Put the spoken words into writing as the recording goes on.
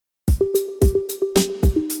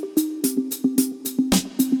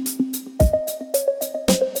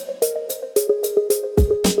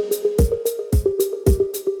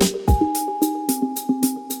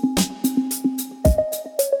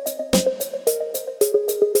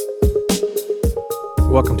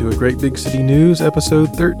Welcome to A Great Big City News,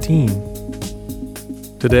 Episode 13.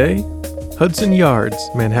 Today, Hudson Yards,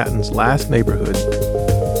 Manhattan's last neighborhood.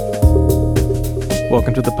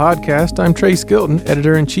 Welcome to the podcast. I'm Trace Gilton,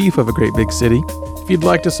 Editor-in-Chief of A Great Big City. If you'd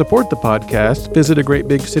like to support the podcast, visit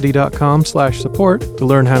agreatbigcity.com/support to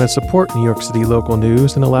learn how to support New York City local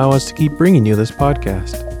news and allow us to keep bringing you this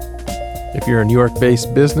podcast. If you're a New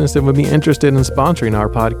York-based business that would be interested in sponsoring our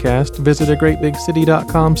podcast, visit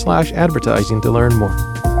agreatbigcity.com/advertising to learn more.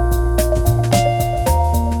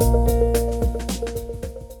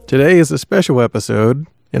 Today is a special episode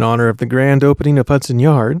in honor of the grand opening of Hudson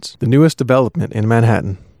Yards, the newest development in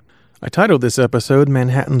Manhattan. I titled this episode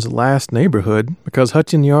Manhattan's Last Neighborhood because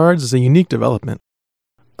Hudson Yards is a unique development.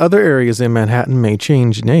 Other areas in Manhattan may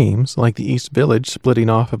change names, like the East Village splitting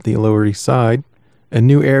off of the Lower East Side, and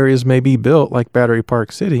new areas may be built like Battery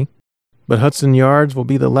Park City, but Hudson Yards will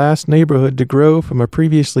be the last neighborhood to grow from a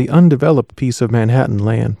previously undeveloped piece of Manhattan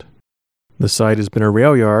land. The site has been a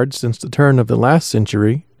rail yard since the turn of the last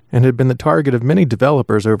century and had been the target of many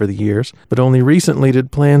developers over the years, but only recently did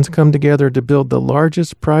plans come together to build the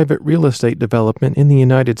largest private real estate development in the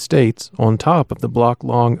United States on top of the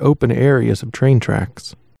block-long open areas of train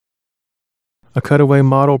tracks. A cutaway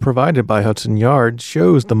model provided by Hudson Yards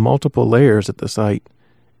shows the multiple layers at the site.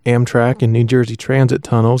 Amtrak and New Jersey Transit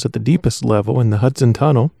tunnels at the deepest level in the Hudson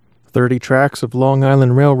Tunnel, 30 tracks of Long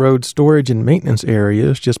Island Railroad storage and maintenance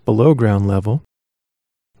areas just below ground level,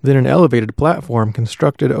 then an elevated platform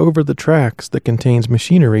constructed over the tracks that contains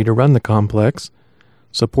machinery to run the complex,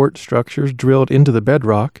 support structures drilled into the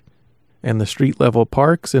bedrock, and the street-level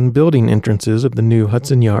parks and building entrances of the new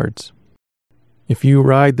Hudson Yards. If you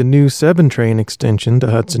ride the new 7 train extension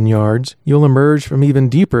to Hudson Yards, you'll emerge from even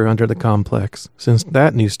deeper under the complex, since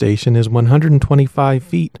that new station is 125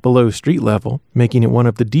 feet below street level, making it one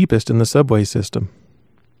of the deepest in the subway system.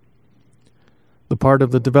 The part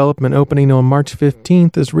of the development opening on March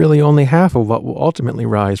 15th is really only half of what will ultimately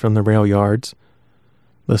rise from the rail yards.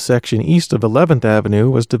 The section east of 11th Avenue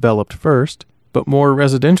was developed first, but more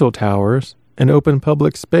residential towers and open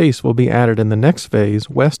public space will be added in the next phase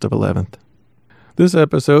west of 11th. This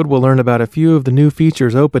episode will learn about a few of the new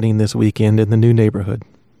features opening this weekend in the new neighborhood.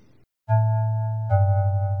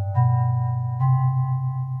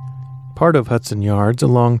 Part of Hudson Yards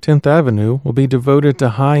along 10th Avenue will be devoted to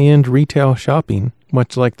high-end retail shopping,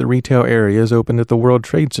 much like the retail areas opened at the World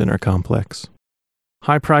Trade Center complex.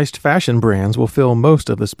 High-priced fashion brands will fill most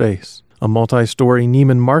of the space. A multi-story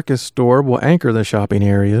Neiman Marcus store will anchor the shopping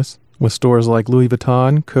areas, with stores like Louis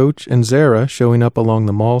Vuitton, Coach, and Zara showing up along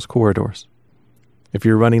the mall's corridors. If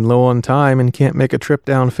you're running low on time and can't make a trip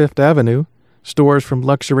down 5th Avenue, stores from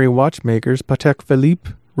luxury watchmakers Patek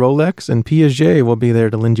Philippe, Rolex, and Piaget will be there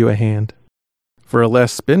to lend you a hand. For a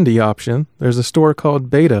less spendy option, there's a store called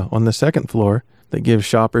Beta on the 2nd floor that gives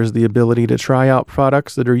shoppers the ability to try out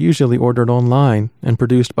products that are usually ordered online and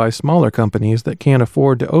produced by smaller companies that can't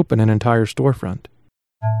afford to open an entire storefront.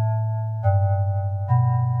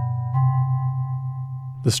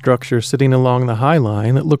 The structure sitting along the High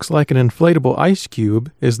Line that looks like an inflatable ice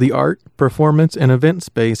cube is the art, performance, and event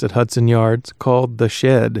space at Hudson Yards called The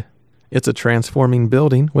Shed. It's a transforming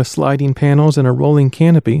building with sliding panels and a rolling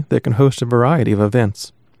canopy that can host a variety of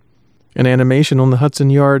events. An animation on the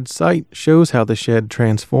Hudson Yards site shows how The Shed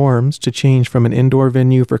transforms to change from an indoor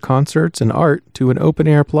venue for concerts and art to an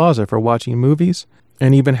open-air plaza for watching movies,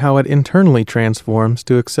 and even how it internally transforms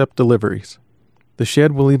to accept deliveries. The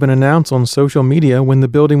Shed will even announce on social media when the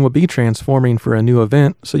building will be transforming for a new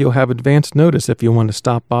event, so you'll have advance notice if you want to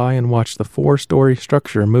stop by and watch the 4-story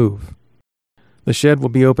structure move. The Shed will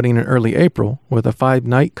be opening in early April with a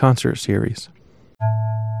 5-night concert series.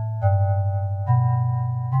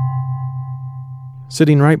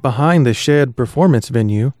 Sitting right behind the Shed performance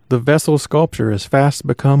venue, the Vessel sculpture has fast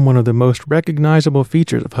become one of the most recognizable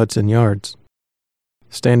features of Hudson Yards.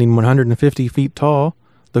 Standing 150 feet tall,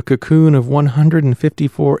 the cocoon of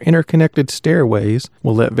 154 interconnected stairways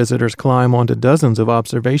will let visitors climb onto dozens of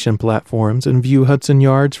observation platforms and view Hudson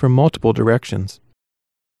Yards from multiple directions.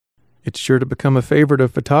 It's sure to become a favorite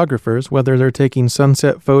of photographers, whether they're taking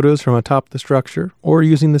sunset photos from atop the structure or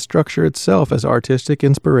using the structure itself as artistic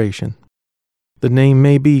inspiration. The name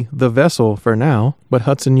may be The Vessel for now, but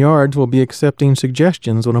Hudson Yards will be accepting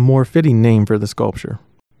suggestions on a more fitting name for the sculpture.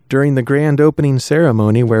 During the grand opening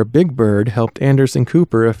ceremony where Big Bird helped Anderson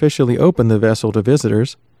Cooper officially open the Vessel to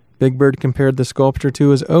visitors, Big Bird compared the sculpture to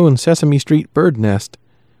his own Sesame Street bird nest,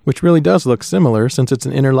 which really does look similar since it's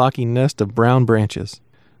an interlocking nest of brown branches.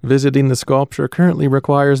 Visiting the sculpture currently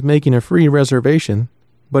requires making a free reservation,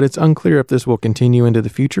 but it's unclear if this will continue into the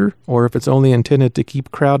future or if it's only intended to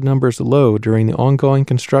keep crowd numbers low during the ongoing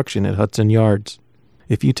construction at Hudson Yards.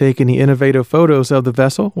 If you take any innovative photos of the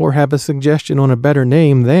vessel or have a suggestion on a better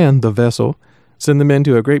name than the vessel, send them in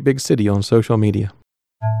to A Great Big City on social media.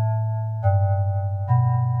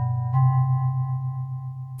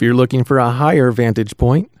 If you're looking for a higher vantage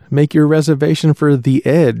point, make your reservation for The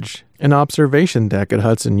Edge, an observation deck at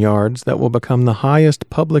Hudson Yards that will become the highest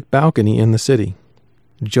public balcony in the city.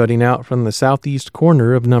 Jutting out from the southeast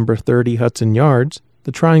corner of number 30 Hudson Yards,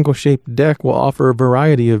 the triangle-shaped deck will offer a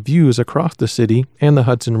variety of views across the city and the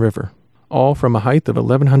Hudson River, all from a height of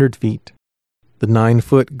 1,100 feet. The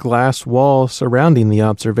 9-foot glass wall surrounding the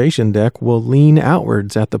observation deck will lean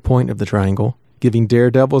outwards at the point of the triangle, giving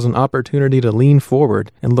daredevils an opportunity to lean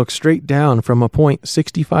forward and look straight down from a point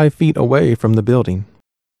 65 feet away from the building.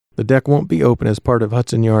 The deck won't be open as part of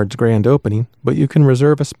Hudson Yards' grand opening, but you can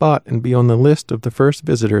reserve a spot and be on the list of the first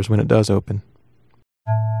visitors when it does open.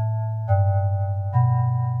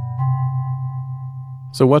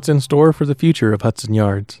 So what's in store for the future of Hudson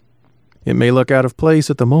Yards? It may look out of place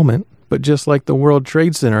at the moment, but just like the World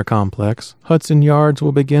Trade Center complex, Hudson Yards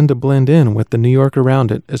will begin to blend in with the New York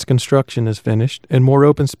around it as construction is finished and more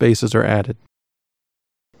open spaces are added.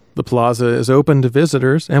 The plaza is open to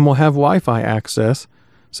visitors and will have Wi-Fi access,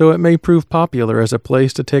 so it may prove popular as a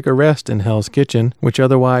place to take a rest in Hell's Kitchen, which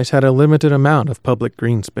otherwise had a limited amount of public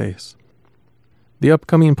green space. The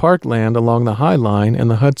upcoming parkland along the High Line and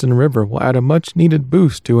the Hudson River will add a much-needed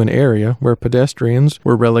boost to an area where pedestrians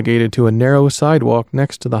were relegated to a narrow sidewalk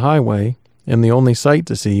next to the highway, and the only sight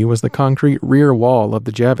to see was the concrete rear wall of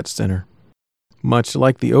the Javits Center. Much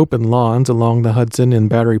like the open lawns along the Hudson in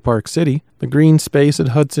Battery Park City, the green space at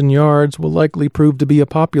Hudson Yards will likely prove to be a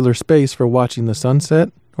popular space for watching the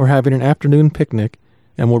sunset or having an afternoon picnic,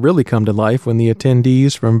 and will really come to life when the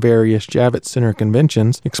attendees from various Javits Center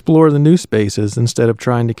conventions explore the new spaces instead of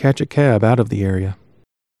trying to catch a cab out of the area.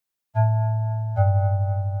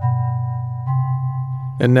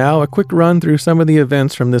 And now a quick run through some of the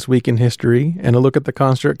events from this week in history and a look at the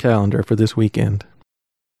concert calendar for this weekend.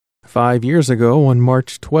 5 years ago, on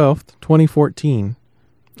March 12, 2014,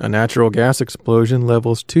 a natural gas explosion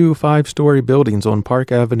levels 2 5-story buildings on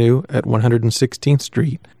Park Avenue at 116th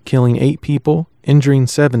Street, killing 8 people, injuring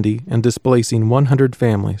 70, and displacing 100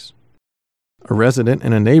 families. A resident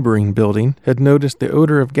in a neighboring building had noticed the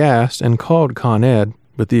odor of gas and called Con Ed,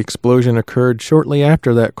 but the explosion occurred shortly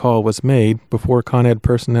after that call was made before Con Ed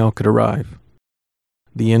personnel could arrive.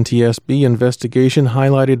 The NTSB investigation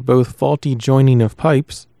highlighted both faulty joining of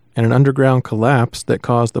pipes and an underground collapse that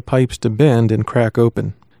caused the pipes to bend and crack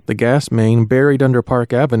open. The gas main buried under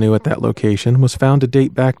Park Avenue at that location was found to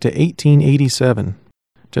date back to 1887.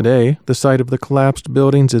 Today, the site of the collapsed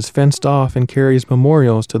buildings is fenced off and carries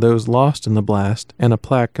memorials to those lost in the blast and a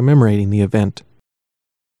plaque commemorating the event.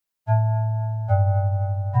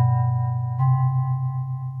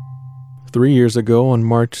 Three years ago, on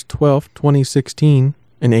March 12, 2016,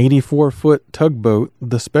 an 84-foot tugboat,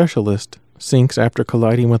 the Specialist, sinks after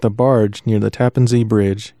colliding with a barge near the Tappan Zee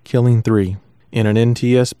Bridge, killing 3. In an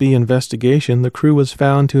NTSB investigation, the crew was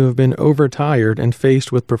found to have been overtired and faced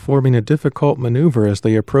with performing a difficult maneuver as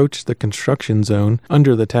they approached the construction zone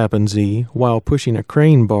under the Tappan Zee while pushing a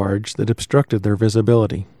crane barge that obstructed their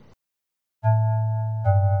visibility.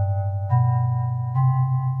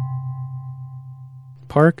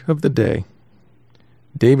 Park of the Day.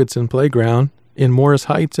 Davidson Playground in Morris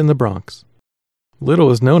Heights in the Bronx.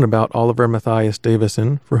 Little is known about Oliver Matthias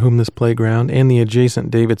Davidson, for whom this playground and the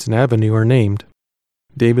adjacent Davidson Avenue are named.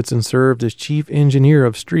 Davidson served as chief engineer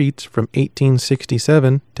of streets from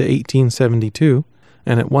 1867 to 1872,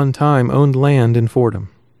 and at one time owned land in Fordham.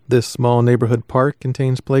 This small neighborhood park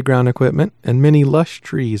contains playground equipment and many lush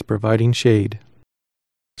trees providing shade.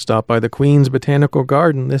 Stop by the Queens Botanical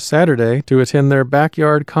Garden this Saturday to attend their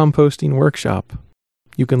backyard composting workshop.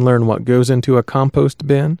 You can learn what goes into a compost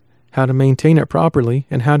bin, how to maintain it properly,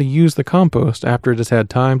 and how to use the compost after it has had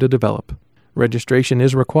time to develop. Registration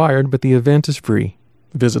is required, but the event is free.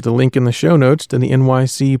 Visit the link in the show notes to the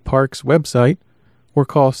NYC Parks website or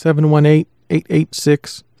call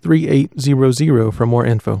 718-886-3800 for more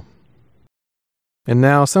info. And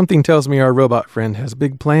now something tells me our robot friend has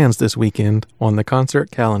big plans this weekend on the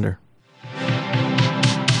concert calendar.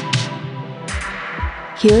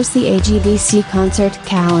 Here's the AGVC concert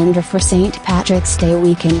calendar for St. Patrick's Day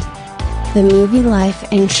weekend. The Movie Life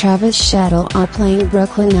and Travis Shettle are playing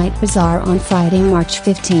Brooklyn Night Bazaar on Friday, March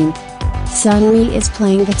 15th. Sunry is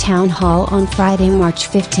playing the Town Hall on Friday, March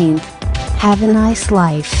 15th. Have a Nice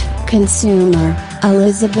Life, Consumer,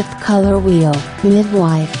 Elizabeth Color Wheel,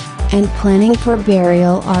 Midwife, and Planning for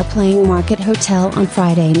Burial are playing Market Hotel on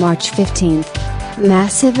Friday, March 15th.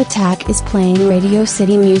 Massive Attack is playing Radio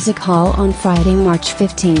City Music Hall on Friday, March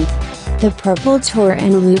 15th. The Purple Tour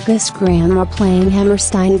and Lucas Graham are playing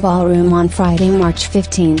Hammerstein Ballroom on Friday, March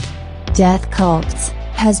 15th. Death Cults,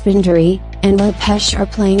 Husbandry, and Lepesh are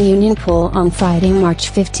playing Union Pool on Friday,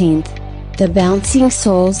 March 15th. The Bouncing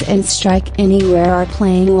Souls and Strike Anywhere are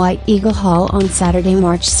playing White Eagle Hall on Saturday,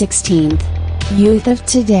 March 16th. Youth of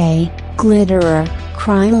Today, Glitterer,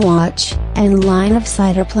 Crime Watch, and Line of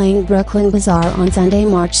Sight are playing Brooklyn Bazaar on Sunday,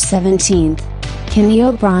 March 17th. Kenny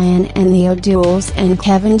O'Brien and the O'Douls and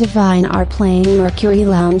Kevin Devine are playing Mercury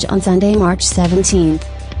Lounge on Sunday, March 17th.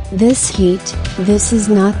 This Heat, This Is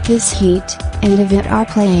Not This Heat, and Event are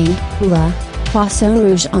playing La Poisson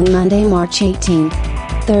Rouge on Monday, March 18th.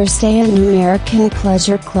 Thursday and American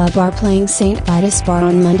Pleasure Club are playing St. Vitus Bar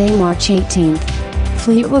on Monday, March 18th.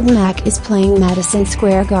 Fleetwood Mac is playing Madison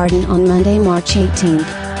Square Garden on Monday, March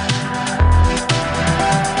 18th.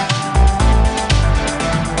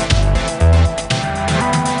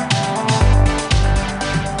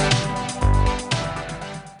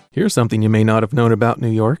 Here's something you may not have known about New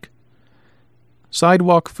York.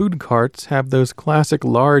 Sidewalk food carts have those classic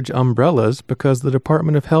large umbrellas because the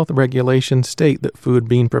Department of Health regulations state that food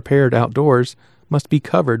being prepared outdoors must be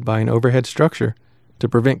covered by an overhead structure to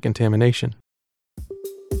prevent contamination.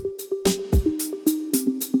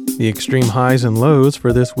 The extreme highs and lows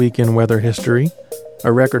for this week in weather history: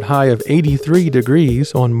 a record high of 83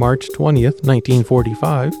 degrees on March 20th,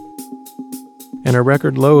 1945, and a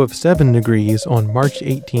record low of 7 degrees on March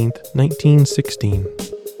 18th, 1916.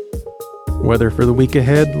 Weather for the week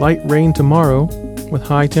ahead: light rain tomorrow, with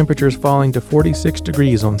high temperatures falling to 46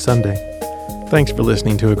 degrees on Sunday. Thanks for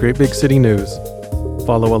listening to A Great Big City News.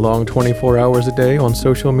 Follow along 24 hours a day on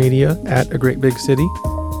social media at A Great Big City,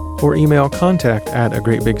 or email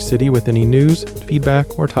contact@agreatbigcity with any news,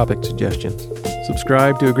 feedback, or topic suggestions.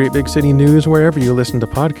 Subscribe to A Great Big City News wherever you listen to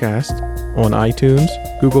podcasts, on iTunes,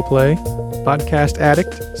 Google Play, Podcast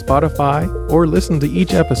Addict, Spotify, or listen to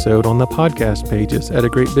each episode on the podcast pages at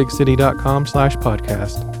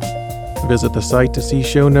agreatbigcity.com/podcast. Visit the site to see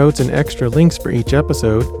show notes and extra links for each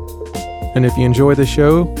episode. And if you enjoy the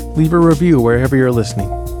show, leave a review wherever you're listening.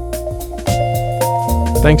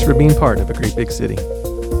 Thanks for being part of A Great Big City.